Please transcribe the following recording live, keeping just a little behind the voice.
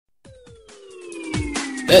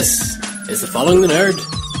This is the Following the Nerd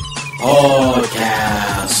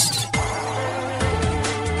podcast.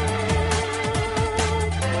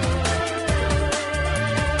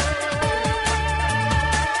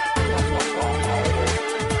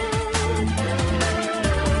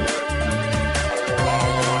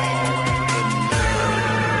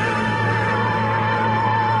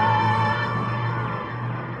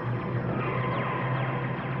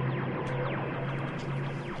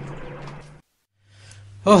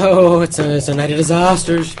 Oh, it's a night of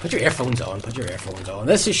disasters. Put your earphones on,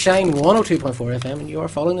 This is Shine 102.4 FM, and you are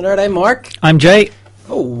Following the Nerd. I'm Mark. I'm Jay.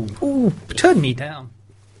 Oh. Ooh, turn me down.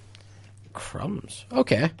 Crumbs.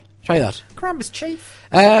 Okay, try that. Crumbs, chief.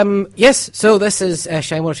 Yes, so this is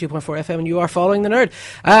Shine 102.4 FM, and you are Following the Nerd.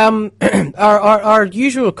 Our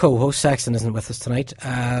usual co-host, Saxon, isn't with us tonight.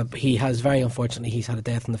 He has, very unfortunately, he's had a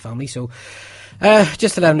death in the family, so...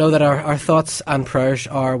 just to let him know that our thoughts and prayers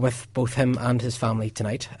are with both him and his family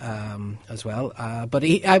tonight, as well. But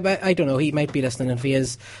I don't know, he might be listening, and if he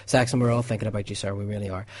is, Saxon, we're all thinking about you, sir, we really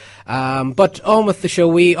are. But on with the show,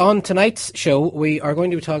 on tonight's show, we are going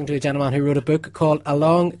to be talking to a gentleman who wrote a book called A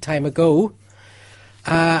Long Time Ago,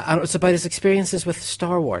 and it's about his experiences with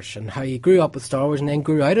Star Wars, and how he grew up with Star Wars and then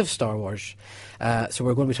grew out of Star Wars. So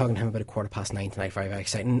we're going to be talking to him about 9:15 tonight. Very, very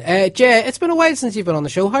exciting. Jay, it's been a while since you've been on the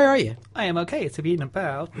show. How are you? I am okay. It's been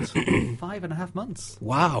about 5.5 months.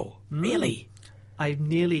 Wow. Really? I'm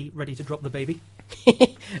nearly ready to drop the baby.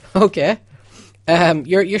 Okay.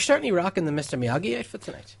 You're certainly rocking the Mr. Miyagi outfit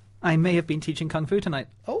tonight. I may have been teaching Kung Fu tonight.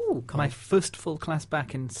 Oh, my first full class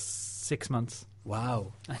back in 6 months.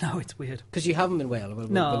 Wow. I know, it's weird. Because you haven't been well.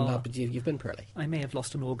 No. But you've been poorly. I may have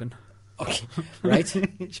lost an organ. Okay, right.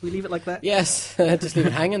 Should we leave it like that? Yes, just leave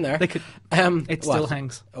it hanging there. It still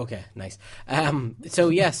hangs. Okay, nice. So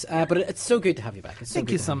yes, but it's so good to have you back.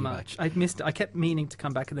 Thank you so much. I missed it. I kept meaning to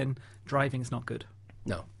come back, and then driving's not good.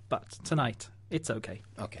 No. But tonight, it's okay.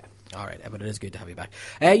 Okay. All right, but it is good to have you back.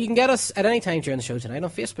 You can get us at any time during the show tonight on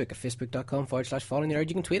Facebook at facebook.com/following the nerd.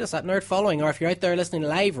 You can tweet us at nerd following, or if you're out there listening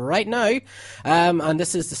live right now, and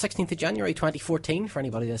this is the 16th of January 2014 for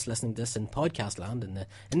anybody that's listening to this in podcast land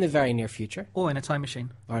in the very near future. Or in a time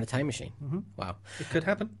machine. Mm-hmm. Wow. It could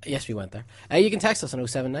happen. Yes, we went there. You can text us on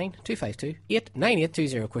 079 252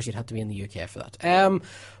 89820. Of course, you'd have to be in the UK for that.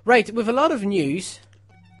 Right, with a lot of news.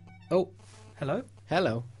 Oh. Hello?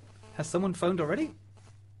 Hello. Has someone phoned already?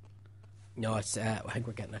 No, it's. I think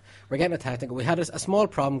we're getting a technical. We had a small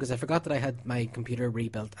problem because I forgot that I had my computer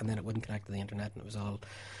rebuilt and then it wouldn't connect to the internet, and it was all.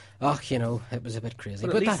 It was a bit crazy.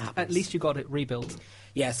 But that happens. At least you got it rebuilt.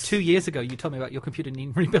 Yes. 2 years ago, you told me about your computer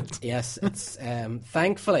needing rebuilt. Yes, it's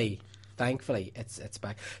thankfully it's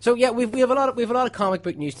back. So yeah, we have a lot of comic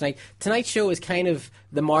book news tonight. Tonight's show is kind of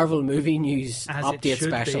the Marvel movie news As update it should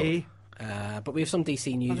special. Be. But we have some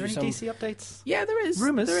DC news. Are there any DC updates? Yeah, there is.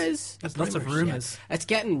 Rumours? There is. There's lots of rumours. Yeah. It's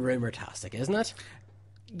getting rumour-tastic, isn't it?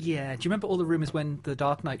 Yeah. Do you remember all the rumours when the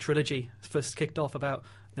Dark Knight trilogy first kicked off about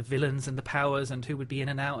the villains and the powers and who would be in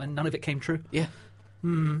and out, and none of it came true? Yeah.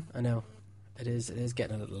 I know. It is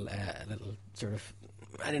getting a little sort of...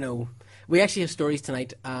 I don't know. We actually have stories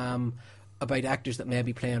tonight about actors that may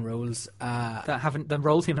be playing roles the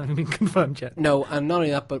roles haven't been confirmed yet. No, and not only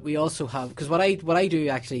that, but we also have, because what I do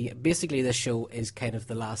actually, basically this show is kind of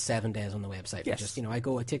the last 7 days on the website. Yes. Just I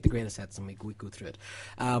take the greatest hits and we go through it.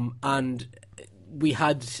 And we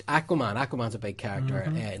had Aquaman. Aquaman's a big character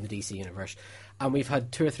in the DC universe, and we've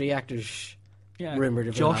had 2 or 3 actors rumored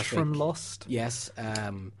of Josh from Lost. Yes.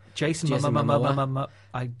 Jason Momoa.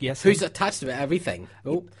 Yes. Who's attached to everything.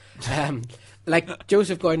 Oh. Like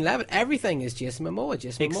Joseph Gordon-Levitt, everything is Jason Momoa.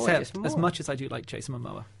 Except, as much as I do like Jason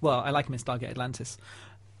Momoa, well, I like him in Stargate Atlantis.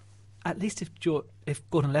 At least if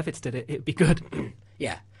Gordon-Levitt did it, it'd be good.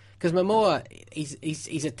 Yeah, because Momoa,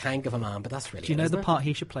 he's a tank of a man, but that's really. Do you know the part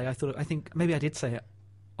he should play? I think maybe I did say it.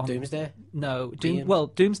 On Doomsday. No,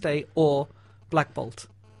 Doomsday or Black Bolt.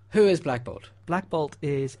 Who is Black Bolt? Black Bolt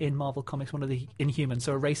is in Marvel Comics one of the Inhumans,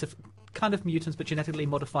 so a race of kind of mutants but genetically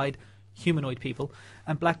modified humanoid people,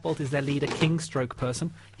 and Black Bolt is their leader, Kingstroke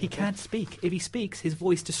person. He can't speak. If he speaks, his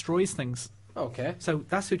voice destroys things. Okay. So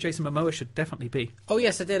that's who Jason Momoa should definitely be. Oh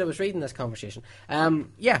yes, I did. I was reading this conversation.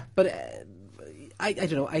 Yeah, but I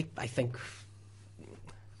don't know. I think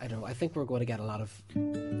we're going to get a lot of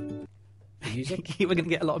music. We're going to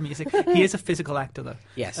get a lot of music. He is a physical actor, though.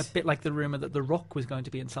 Yes. A bit like the rumour that The Rock was going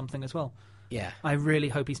to be in something as well. Yeah. I really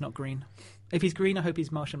hope he's not green. If he's green, I hope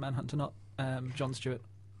he's Martian Manhunter, not Jon Stewart.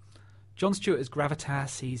 Jon Stewart is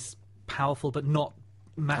gravitas. He's powerful, but not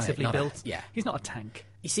massively built. He's not a tank.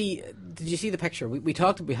 You see, did you see the picture? We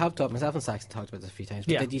have talked. Myself and Saxon talked about this a few times.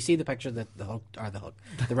 But did you see the picture that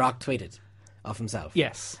the Rock tweeted of himself.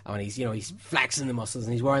 Yes. And he's flexing the muscles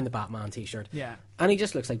and he's wearing the Batman t-shirt. Yeah. And he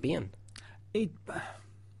just looks like Bane.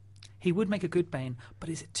 He would make a good Bane, but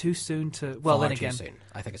is it too soon to... Well, far then again... too soon.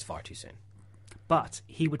 I think it's far too soon. But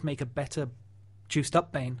he would make a better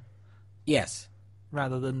juiced-up Bane. Yes.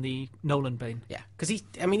 Rather than the Nolan Bane. Yeah, because he's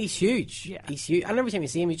huge. Yeah. He's huge. And every time you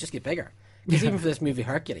see him, he just get bigger. Because even for this movie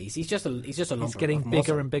Hercules, he's just a lump He's of getting muscle.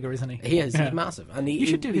 bigger and bigger, isn't he? He is. He's massive. And you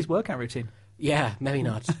should do his workout routine. Yeah, maybe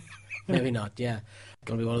not. Maybe not, yeah. It's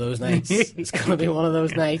going to be one of those nights. It's going to be one of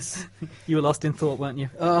those nights. You were lost in thought, weren't you?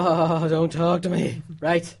 Oh, don't talk to me.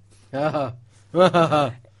 Right.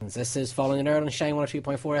 This is Following the Nerd on Shine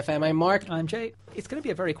 102.4 FM. I'm Mark. I'm Jay. It's going to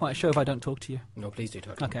be a very quiet show if I don't talk to you. No, please do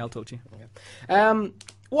talk to me. Okay, I'll talk to you. Okay.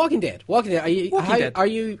 Walking Dead. Are you Walking Dead. Are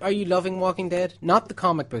you loving Walking Dead? Not the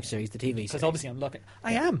comic book series, the TV series. Because obviously I'm loving it.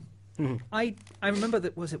 I am. Mm-hmm. I remember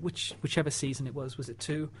that, was it whichever season it was it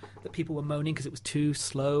 2, that people were moaning because it was too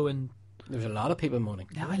slow and... There was a lot of people moaning.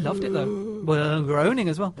 Yeah, I loved it though. Well, groaning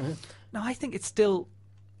as well. Mm-hmm. No, I think it's still...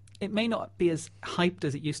 It may not be as hyped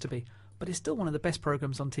as it used to be, but it's still one of the best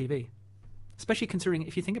programs on TV. Especially considering,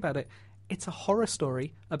 if you think about it, it's a horror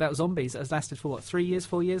story about zombies that has lasted for, 3 years,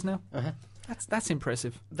 4 years now? Uh-huh. That's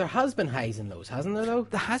impressive. There has been highs and lows, hasn't there, though?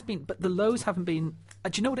 There has been, but the lows haven't been...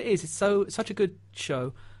 do you know what it is? It's such a good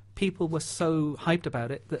show. People were so hyped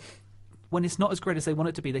about it that when it's not as great as they want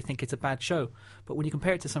it to be, they think it's a bad show. But when you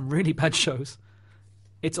compare it to some really bad shows,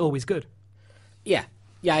 it's always good. Yeah,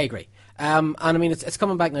 I agree. And I mean, it's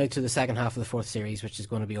coming back now to the second half of the 4th series, which is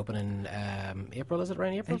going to be open in April. Is it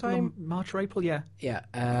around April time? March or April, yeah. Yeah.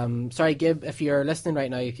 Sorry, Gib, if you're listening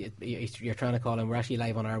right now, you're trying to call in. We're actually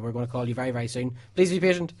live on air. We're going to call you very, very soon. Please be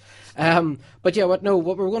patient. But yeah, what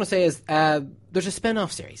we're going to say is there's a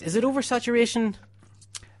spin-off series. Is it oversaturation?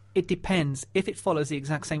 It depends. If it follows the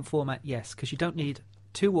exact same format, yes, because you don't need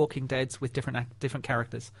 2 Walking Deads with different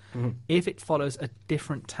characters. Mm-hmm. If it follows a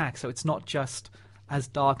different tack, so it's not just as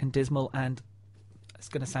dark and dismal, and it's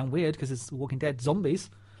going to sound weird because it's Walking Dead zombies.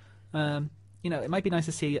 It might be nice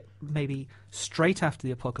to see maybe straight after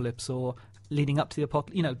the apocalypse or leading up to the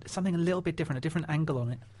apocalypse. Something a little bit different, a different angle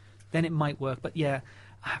on it. Then it might work. But yeah,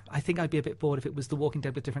 I think I'd be a bit bored if it was The Walking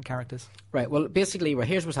Dead with different characters. Right, well, basically,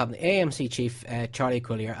 here's what's happening. AMC chief Charlie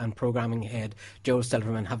Collier and programming head Joel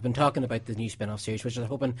Silverman have been talking about the new spin-off series, which they're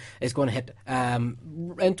hoping is going to hit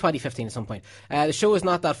in 2015 at some point. The show is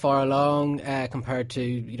not that far along compared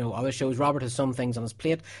to other shows. Robert has some things on his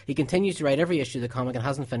plate. He continues to write every issue of the comic and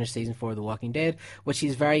hasn't finished season 4 of The Walking Dead, which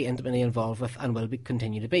he's very intimately involved with and will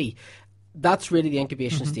continue to be. That's really the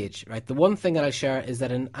incubation stage, right? The one thing that I'll share is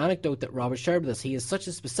that an anecdote that Robert shared with us, he has such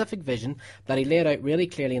a specific vision that he laid out really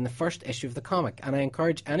clearly in the first issue of the comic. And I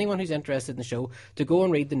encourage anyone who's interested in the show to go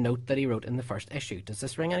and read the note that he wrote in the first issue. Does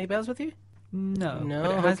this ring any bells with you? No.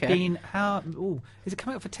 But it has been, is it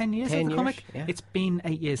coming out for 10 years 10 of the years, comic? yeah. It's been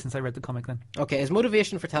 8 years since I read the comic then. Okay, his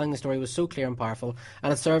motivation for telling the story was so clear and powerful,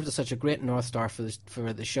 and it served as such a great North Star for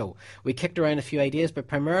the show. We kicked around a few ideas, but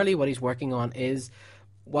primarily what he's working on is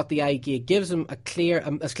what the idea gives him as clear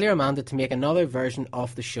a mandate to make another version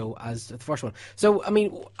of the show as the first one. So, I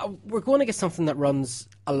mean, we're going to get something that runs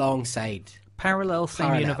alongside. Parallel,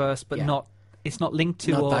 same universe, but it's not linked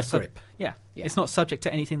to... Not that grip. Yeah, it's not subject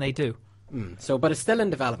to anything they do. But it's still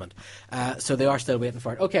in development. So they are still waiting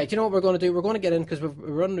for it. Okay, do you know what we're going to do? We're going to get in, because we're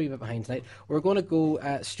running a wee bit behind tonight. We're going to go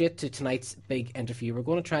straight to tonight's big interview. We're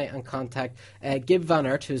going to try and contact Gib Van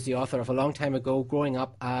Aert, who's the author of A Long Time Ago, Growing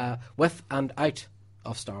Up With and Out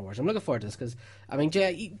of Star Wars. I'm looking forward to this because, I mean,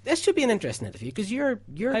 Jay, this should be an interesting interview because you're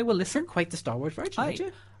quite the Star Wars virgin, aren't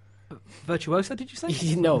you? Virtuoso, did you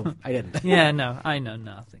say? No, I didn't. Yeah, no, I know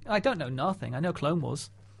nothing. I don't know nothing. I know Clone Wars.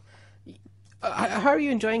 How are you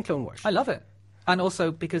enjoying Clone Wars? I love it. And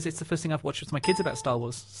also because it's the first thing I've watched with my kids about Star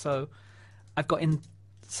Wars. So I've got in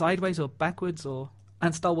sideways or backwards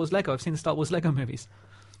and Star Wars Lego. I've seen the Star Wars Lego movies.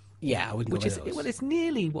 Yeah, I wouldn't go with those. Well, it's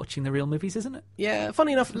nearly watching the real movies, isn't it? Yeah,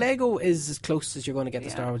 funny enough, Lego is as close as you're going to get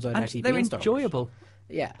to Star Wars without actually being Star Wars. They're enjoyable.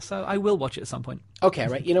 Yeah. So I will watch it at some point. Okay,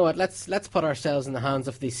 right. You know what? Let's put ourselves in the hands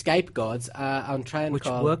of the Skype gods and try and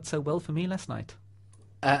call... Which worked so well for me last night.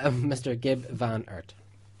 Mr. Gib Van Aert.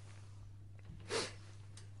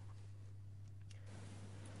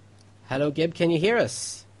 Hello, Gib. Can you hear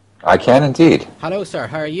us? I can indeed. Hello, sir.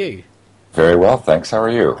 How are you? Very well, thanks. How are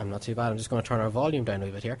you? I'm not too bad. I'm just going to turn our volume down a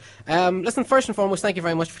wee bit here. Listen, first and foremost, thank you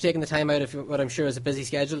very much for taking the time out of what I'm sure is a busy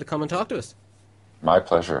schedule to come and talk to us. My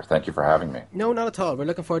pleasure. Thank you for having me. No, not at all. We're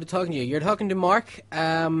looking forward to talking to you. You're talking to Mark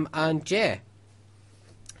and Jay.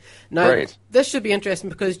 Now, Great. This should be interesting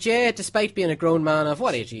because Jay, despite being a grown man of...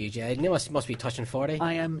 What age are you, Jay? You must be touching 40.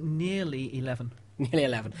 I am nearly 11. Nearly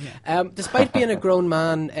 11. Yeah. Despite being a grown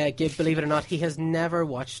man, Gib, believe it or not, he has never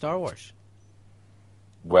watched Star Wars.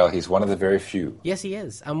 Well, he's one of the very few. Yes, he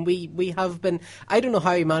is. And we have been... I don't know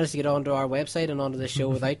how he managed to get onto our website and onto the show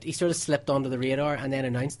without... He sort of slipped onto the radar and then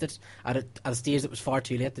announced it at a stage that was far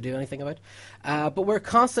too late to do anything about. But we're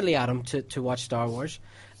constantly at him to watch Star Wars.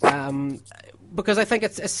 Because I think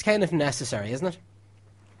it's kind of necessary, isn't it?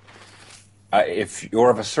 If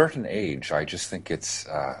you're of a certain age, I just think it's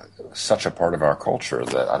such a part of our culture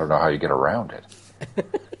that I don't know how you get around it.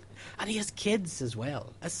 And he has kids as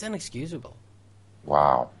well. That's inexcusable.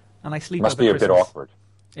 Wow. And I sleep Must over be a Christmas. bit awkward.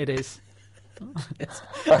 It is.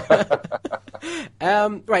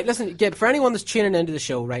 Right, listen, Gib, for anyone that's tuning into the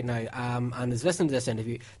show right now and is listening to this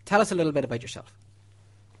interview, tell us a little bit about yourself.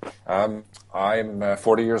 I'm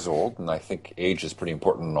 40 years old, and I think age is pretty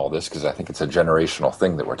important in all this because I think it's a generational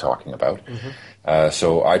thing that we're talking about.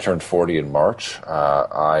 So I turned 40 in March.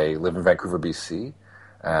 I live in Vancouver, BC,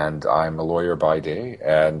 and I'm a lawyer by day,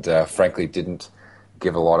 and frankly didn't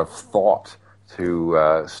give a lot of thought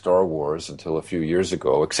to Star Wars until a few years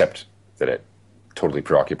ago, except that it totally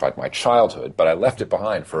preoccupied my childhood, but I left it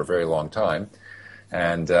behind for a very long time,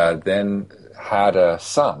 and then had a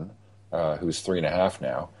son who's 3.5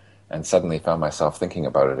 now, and suddenly found myself thinking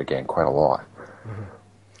about it again quite a lot.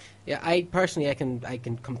 Yeah, I personally, I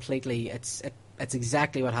can completely... It's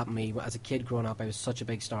exactly what happened to me as a kid growing up. I was such a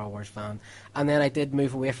big Star Wars fan, and then I did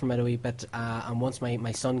move away from it a wee bit. And once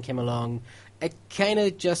my son came along, it kind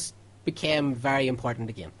of just became very important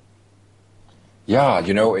again. Yeah,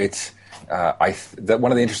 it's that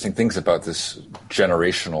one of the interesting things about this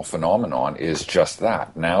generational phenomenon is just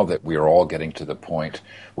that. Now that we are all getting to the point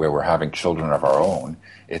where we're having children of our own,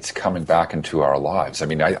 it's coming back into our lives. I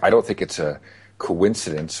mean, I don't think it's a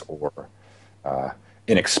coincidence or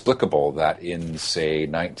inexplicable that in, say,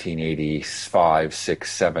 1985,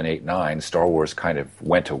 6, 7, 8, 9, Star Wars kind of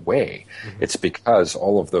went away. It's because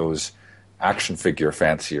all of those action figure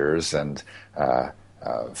fanciers and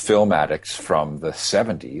film addicts from the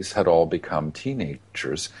 70s had all become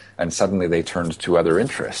teenagers, and suddenly they turned to other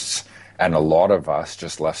interests. And a lot of us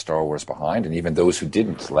just left Star Wars behind, and even those who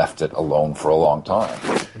didn't left it alone for a long time.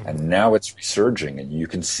 And now it's resurging, and you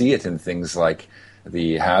can see it in things like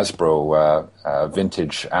the Hasbro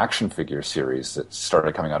vintage action figure series that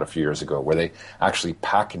started coming out a few years ago, where they actually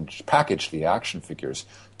packaged the action figures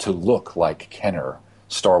to look like Kenner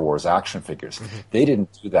Star Wars action figures. They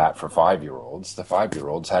didn't do that for 5-year-olds. The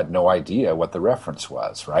 5-year-olds had no idea what the reference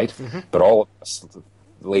was, right? But all of us,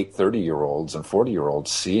 late 30-year-olds and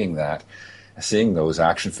 40-year-olds, seeing those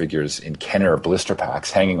action figures in Kenner blister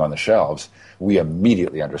packs hanging on the shelves, we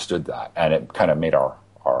immediately understood that, and it kind of made our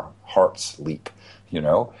hearts leap,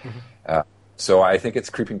 So I think it's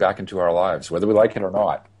creeping back into our lives, whether we like it or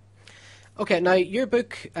not. Okay, now your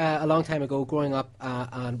book a long time ago, growing up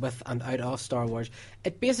and with and out of Star Wars,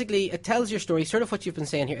 it tells your story, sort of what you've been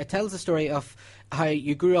saying here. It tells the story of how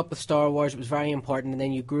you grew up with Star Wars, it was very important, and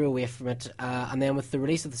then you grew away from it, and then with the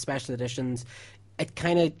release of the special editions, it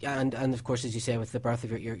kind of, and of course, as you say, with the birth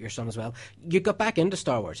of your son as well, you got back into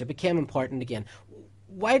Star Wars. It became important again.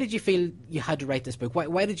 Why did you feel you had to write this book?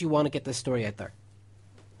 Why did you want to get this story out there?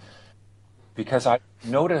 Because I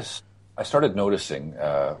started noticing,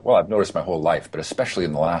 I've noticed my whole life, but especially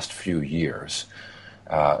in the last few years,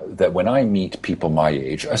 that when I meet people my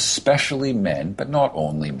age, especially men, but not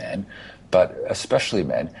only men, but especially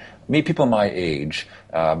men, meet people my age,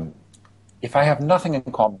 if I have nothing in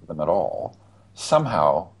common with them at all,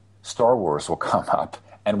 somehow Star Wars will come up,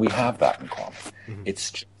 and we have that in common.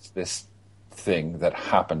 It's just this thing that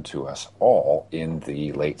happened to us all in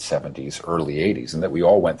the late 70s, early 80s, and that we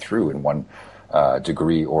all went through in one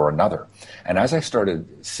degree or another. And as I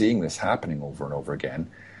started seeing this happening over and over again,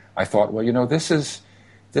 I thought, well, this is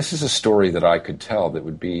a story that I could tell that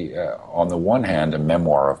would be, on the one hand, a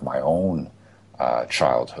memoir of my own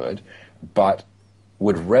childhood, but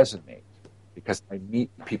would resonate because I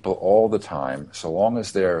meet people all the time, so long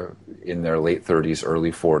as they're in their late 30s,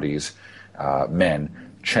 early 40s,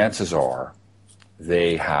 men, chances are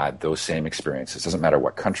they had those same experiences. Doesn't matter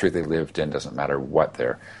what country they lived in, doesn't matter what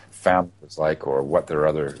their family was like or what their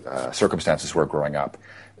other circumstances were growing up.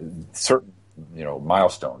 Certain,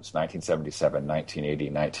 milestones, 1977,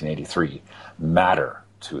 1980, 1983, matter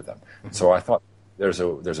to them. So I thought there's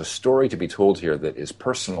a story to be told here that is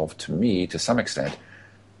personal to me to some extent,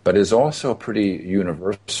 but is also pretty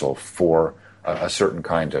universal for a certain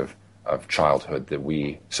kind of childhood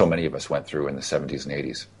that so many of us went through in the 70s and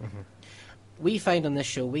 80s. We find on this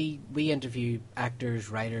show, we interview actors,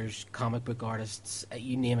 writers, comic book artists,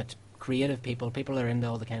 you name it, creative people that are into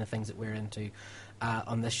all the kind of things that we're into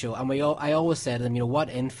on this show. And I always say to them,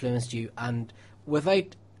 what influenced you? And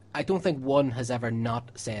I don't think one has ever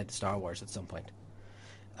not said Star Wars at some point.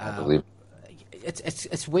 I believe.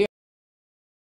 it's weird.